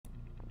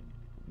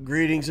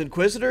Greetings,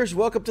 Inquisitors.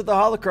 Welcome to the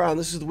Holocron.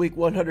 This is the week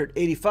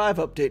 185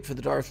 update for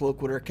the Darth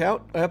Loquitur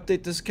account. I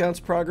update this account's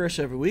progress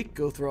every week,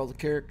 go through all the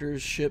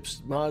characters,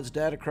 ships, mods,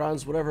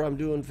 Datacrons, whatever I'm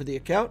doing for the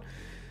account,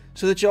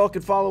 so that y'all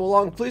can follow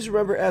along. Please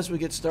remember, as we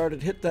get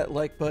started, hit that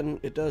like button.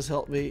 It does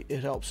help me.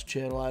 It helps the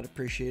channel. I'd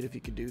appreciate if you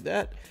could do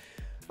that.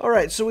 All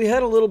right, so we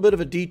had a little bit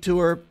of a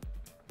detour.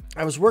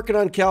 I was working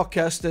on Cal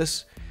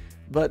Kestis,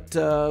 but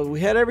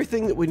we had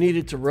everything that we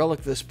needed to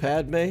relic this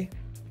Padme.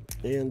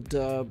 And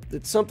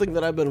it's something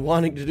that I've been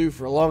wanting to do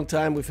for a long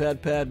time. We've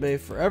had Padme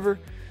forever,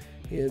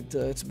 and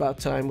it's about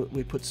time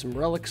we put some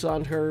relics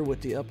on her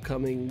with the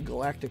upcoming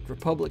Galactic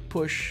Republic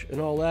push and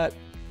all that.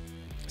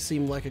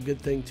 Seemed like a good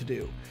thing to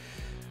do.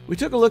 We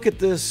took a look at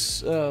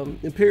this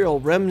Imperial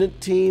Remnant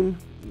team,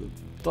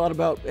 thought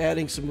about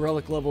adding some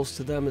relic levels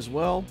to them as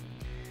well.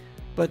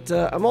 But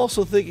I'm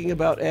also thinking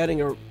about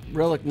adding a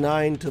relic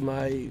 9 to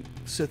my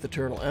Sith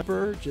Eternal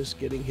Emperor, just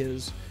getting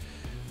his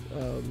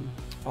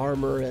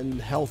armor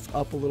and health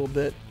up a little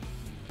bit.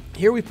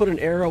 Here we put an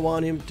arrow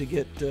on him to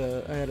get,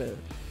 I had a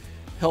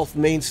health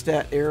main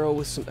stat arrow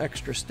with some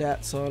extra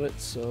stats on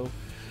it, so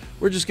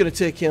we're just going to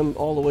take him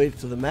all the way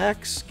to the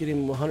max, get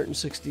him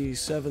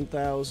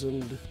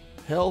 167,000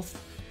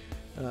 health,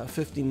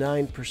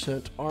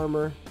 59%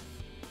 armor.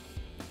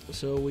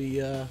 So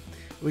we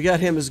got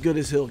him as good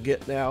as he'll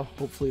get now.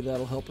 Hopefully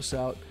that'll help us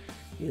out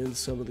in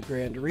some of the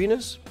grand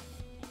arenas.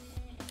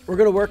 We're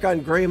going to work on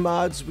gray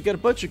mods. We got a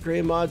bunch of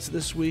gray mods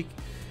this week,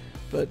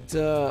 but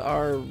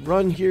our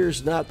run here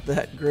is not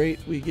that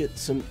great. We get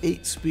some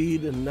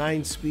 8-speed and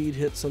 9-speed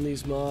hits on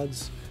these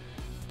mods,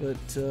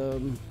 but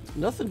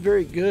nothing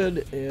very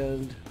good,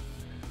 and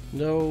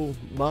no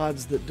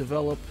mods that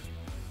develop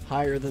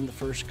higher than the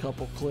first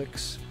couple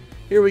clicks.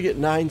 Here we get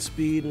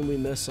 9-speed and we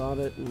miss on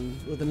it,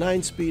 and with a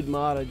 9-speed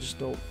mod I just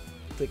don't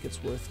think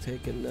it's worth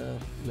taking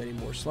many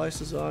more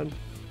slices on.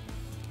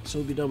 So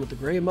we'll be done with the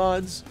gray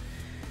mods.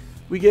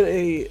 We get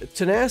a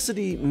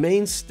tenacity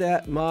main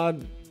stat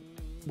mod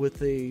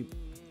with a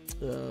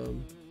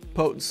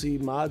potency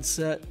mod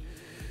set.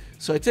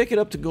 So I take it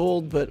up to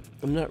gold, but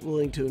I'm not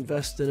willing to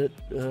invest in it,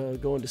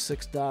 going to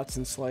 6 dots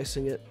and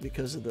slicing it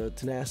because of the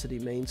tenacity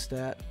main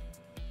stat.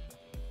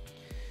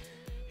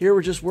 Here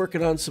we're just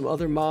working on some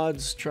other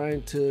mods,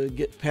 trying to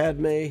get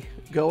Padme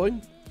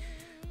going.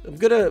 I'm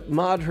going to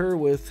mod her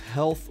with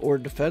health or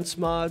defense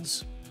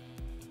mods.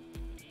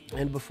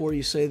 And before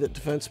you say that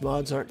defense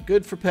mods aren't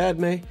good for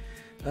Padme,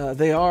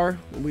 they are.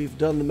 We've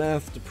done the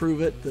math to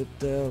prove it,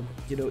 that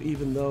you know,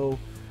 even though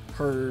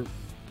her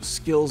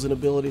skills and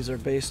abilities are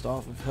based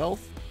off of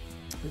health,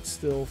 it's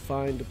still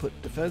fine to put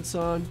defense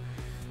on,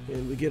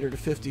 and we get her to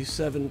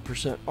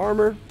 57%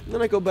 armor. And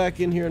then I go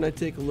back in here and I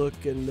take a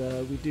look, and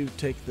we do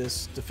take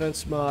this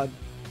defense mod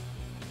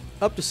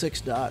up to 6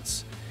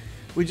 dots.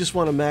 We just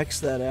want to max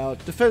that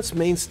out. Defense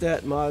main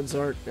stat mods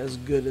aren't as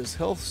good as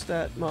health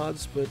stat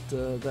mods, but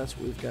that's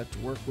what we've got to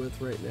work with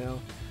right now.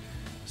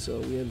 So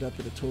we end up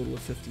at a total of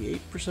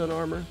 58%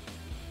 armor.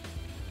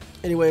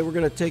 Anyway, we're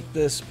going to take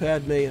this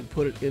Padme and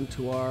put it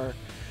into our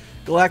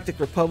Galactic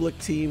Republic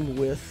team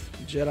with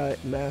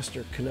Jedi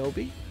Master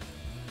Kenobi.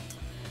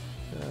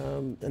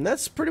 And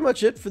that's pretty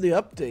much it for the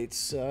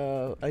updates.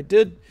 I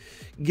did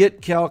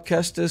get Cal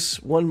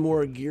Kestis one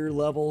more gear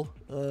level,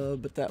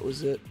 but that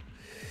was it.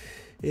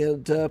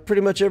 And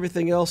pretty much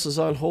everything else is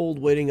on hold,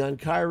 waiting on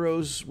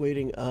Kyros,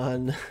 waiting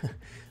on...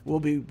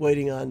 we'll be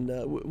waiting on...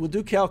 we'll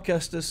do Cal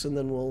Kestis, and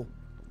then we'll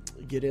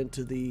get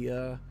into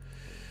the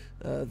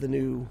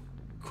new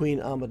Queen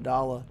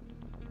Amidala.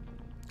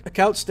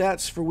 Account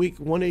stats for week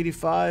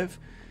 185.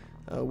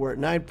 We're at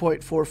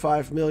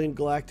 9.45 million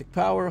galactic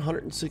power,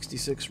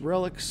 166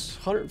 relics,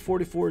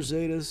 144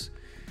 zetas,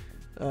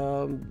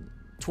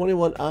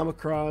 21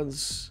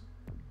 omicrons.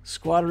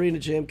 Squad Arena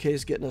JMK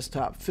is getting us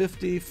top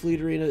 50.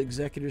 Fleet Arena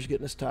Executors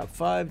getting us top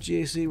 5.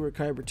 GAC, we're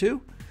Kyber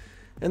 2.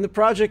 And the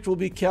project will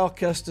be Cal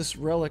Kestis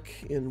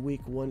Relic in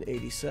week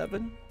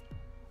 187.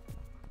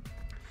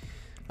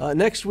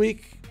 Next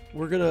week,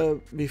 we're going to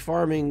be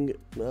farming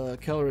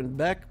Kelleran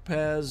Beck,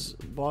 Paz,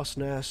 Boss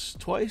Nass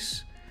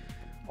twice.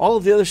 All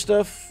of the other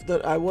stuff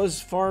that I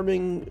was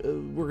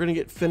farming, we're going to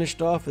get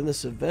finished off in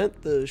this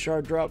event. The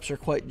shard drops are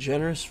quite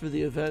generous for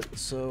the event,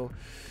 so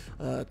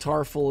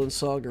Tarful and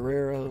Saw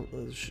Gerrera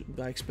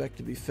I expect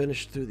to be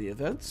finished through the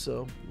event,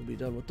 so we'll be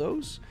done with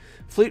those.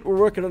 Fleet, we're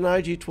working on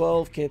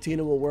IG-12.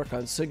 Cantina will work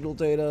on signal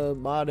data.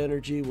 Mod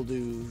energy, we'll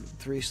do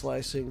 3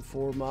 slicing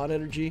for mod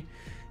energy,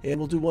 and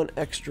we'll do 1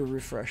 extra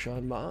refresh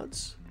on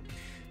mods.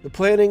 The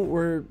planning,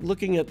 we're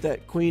looking at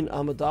that Queen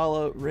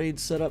Amidala raid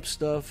setup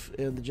stuff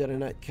and the Jedi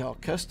Knight Cal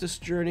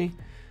Kestis journey.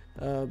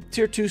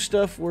 Tier 2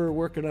 stuff, we're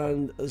working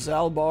on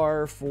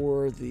Zalbar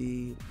for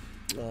the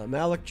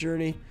Malak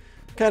journey.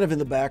 Kind of in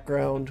the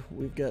background,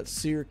 we've got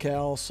Seer,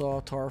 Cal, Saw,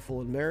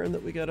 Tarful, and Marin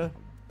that we gotta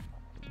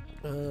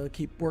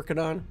keep working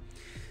on.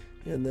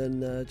 And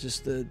then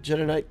just the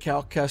Jedi Knight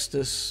Cal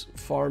Kestis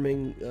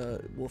farming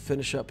will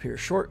finish up here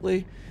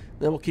shortly.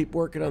 Then we'll keep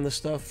working on the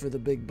stuff for the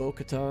big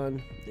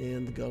Bo-Katan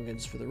and the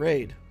Gungans for the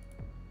raid.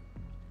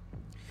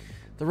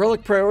 The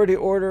relic priority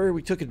order,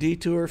 we took a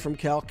detour from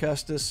Cal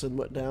Kestis and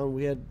went down.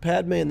 We had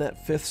Padme in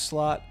that 5th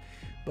slot,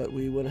 but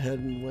we went ahead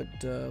and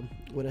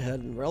went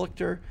ahead and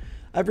Relictor.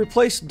 I've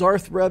replaced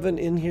Darth Revan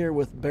in here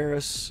with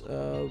Barriss.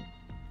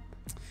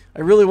 I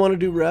really want to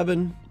do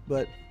Revan,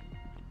 but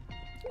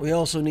we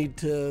also need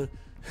to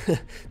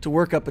to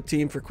work up a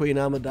team for Queen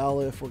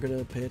Amidala. If we're going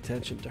to pay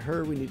attention to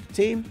her, we need a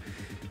team.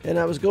 And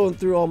I was going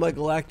through all my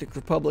Galactic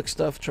Republic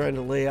stuff, trying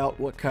to lay out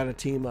what kind of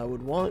team I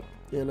would want.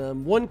 And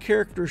I'm one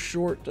character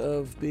short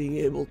of being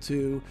able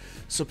to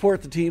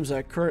support the teams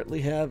I currently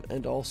have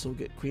and also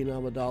get Queen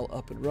Amidala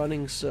up and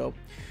running. So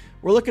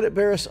we're looking at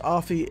Barriss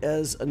Offee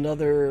as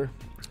another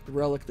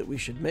relic that we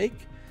should make.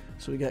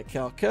 So we got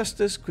Cal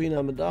Kestis, Queen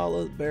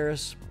Amidala,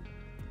 Barriss.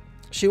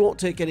 She won't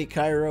take any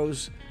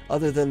Kyros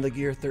other than the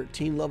Gear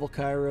 13 level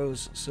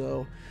Kyros,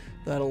 so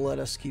that'll let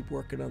us keep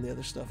working on the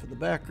other stuff in the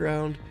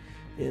background.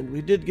 And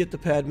we did get the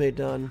Padme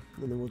done,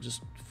 and then we'll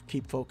just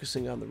keep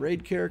focusing on the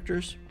raid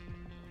characters.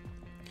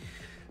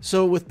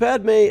 So with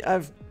Padme,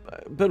 I've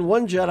been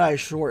one Jedi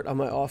short on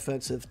my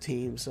offensive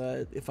teams.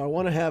 If I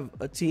want to have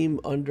a team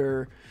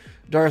under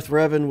Darth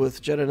Revan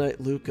with Jedi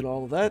Knight Luke and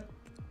all of that,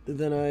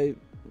 then I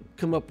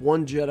come up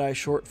one Jedi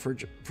short for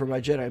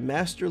my Jedi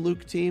Master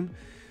Luke team.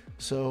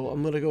 So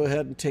I'm going to go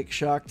ahead and take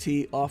Shaak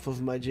Ti off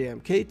of my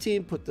JMK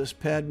team, put this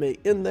Padme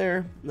in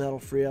there, and that'll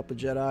free up a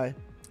Jedi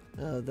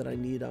that I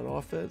need on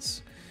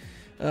offense.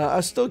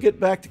 I'll still get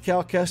back to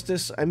Cal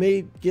Kestis. I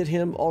may get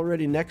him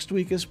already next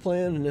week as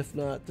planned, and if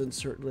not, then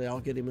certainly I'll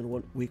get him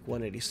in week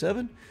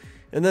 187.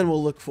 And then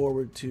we'll look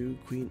forward to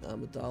Queen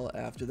Amidala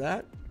after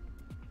that.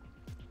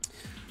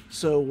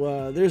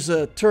 So there's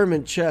a term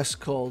in chess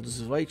called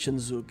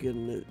Zweichenzug,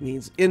 and it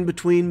means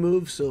in-between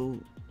move.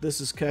 So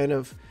this is kind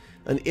of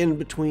an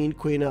in-between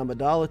Queen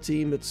Amidala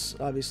team. It's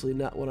obviously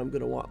not what I'm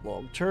going to want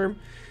long-term.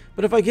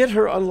 But if I get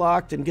her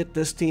unlocked and get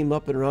this team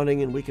up and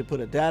running and we can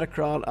put a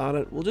Datacron on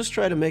it, we'll just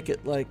try to make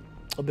it like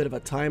a bit of a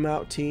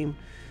timeout team,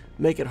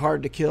 make it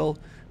hard to kill.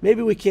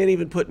 Maybe we can't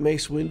even put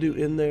Mace Windu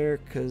in there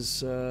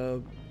because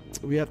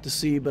we have to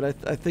see. But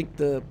I think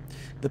the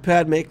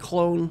Padme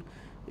clone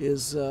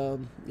is a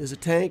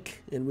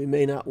tank, and we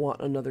may not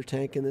want another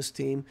tank in this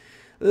team.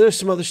 There's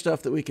some other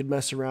stuff that we could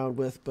mess around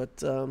with,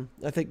 but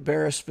I think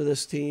Barriss for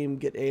this team,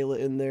 get Ayla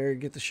in there,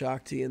 get the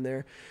Shaak Ti in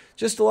there.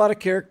 Just a lot of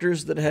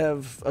characters that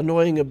have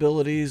annoying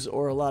abilities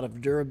or a lot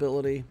of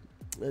durability,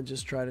 and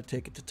just try to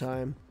take it to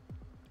time.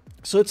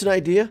 So it's an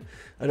idea.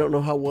 I don't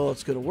know how well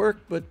it's going to work,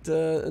 but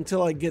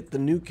until I get the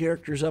new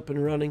characters up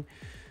and running,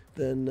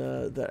 then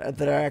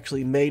that are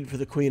actually made for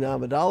the Queen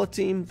Amidala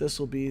team, this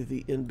will be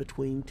the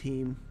in-between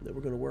team that we're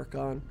going to work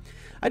on.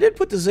 I did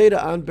put the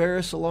Zeta on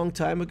Barriss a long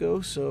time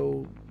ago,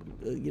 so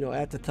you know,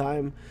 at the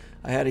time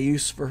I had a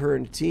use for her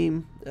in the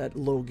team at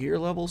low gear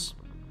levels.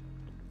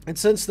 And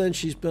since then,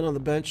 she's been on the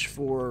bench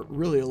for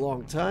really a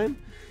long time,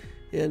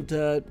 and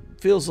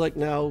feels like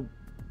now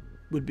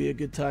would be a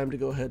good time to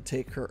go ahead and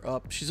take her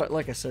up. She's,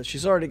 like I said,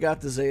 she's already got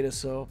the Zeta,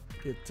 so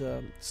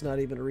it's not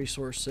even a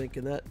resource sink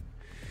in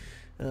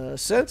that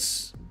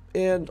sense.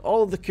 And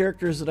all of the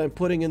characters that I'm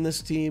putting in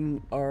this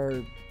team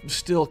are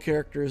still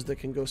characters that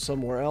can go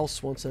somewhere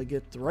else once I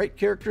get the right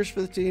characters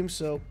for the team,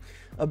 so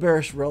a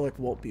Barriss relic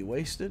won't be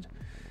wasted.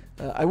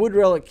 I would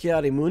relic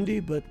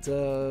Ki-Adi-Mundi, but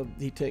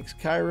he takes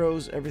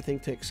Kyros. Everything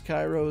takes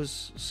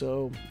Kyros,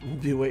 so we'll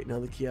be waiting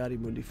on the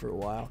Ki-Adi-Mundi for a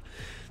while.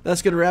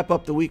 That's going to wrap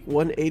up the week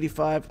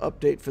 185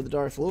 update for the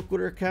Darth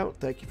Loquitur account.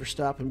 Thank you for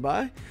stopping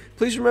by.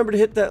 Please remember to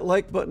hit that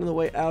like button on the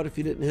way out if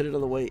you didn't hit it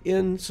on the way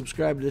in.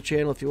 Subscribe to the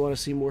channel if you want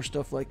to see more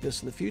stuff like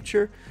this in the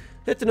future.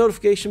 Hit the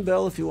notification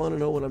bell if you want to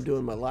know when I'm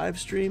doing my live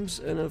streams.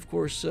 And of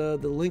course, the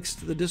links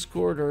to the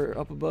Discord are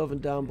up above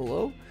and down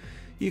below.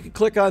 You can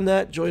click on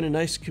that, join a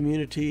nice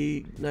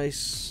community,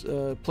 nice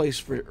place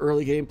for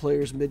early game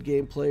players, mid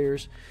game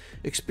players,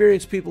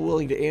 experienced people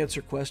willing to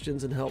answer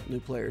questions and help new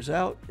players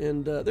out.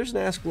 And there's an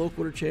Ask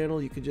Loquitur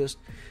channel. You can just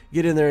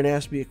get in there and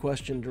ask me a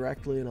question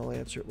directly, and I'll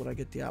answer it when I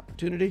get the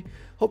opportunity.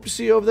 Hope to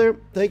see you over there.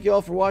 Thank you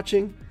all for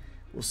watching.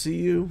 We'll see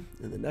you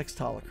in the next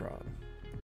Holocron.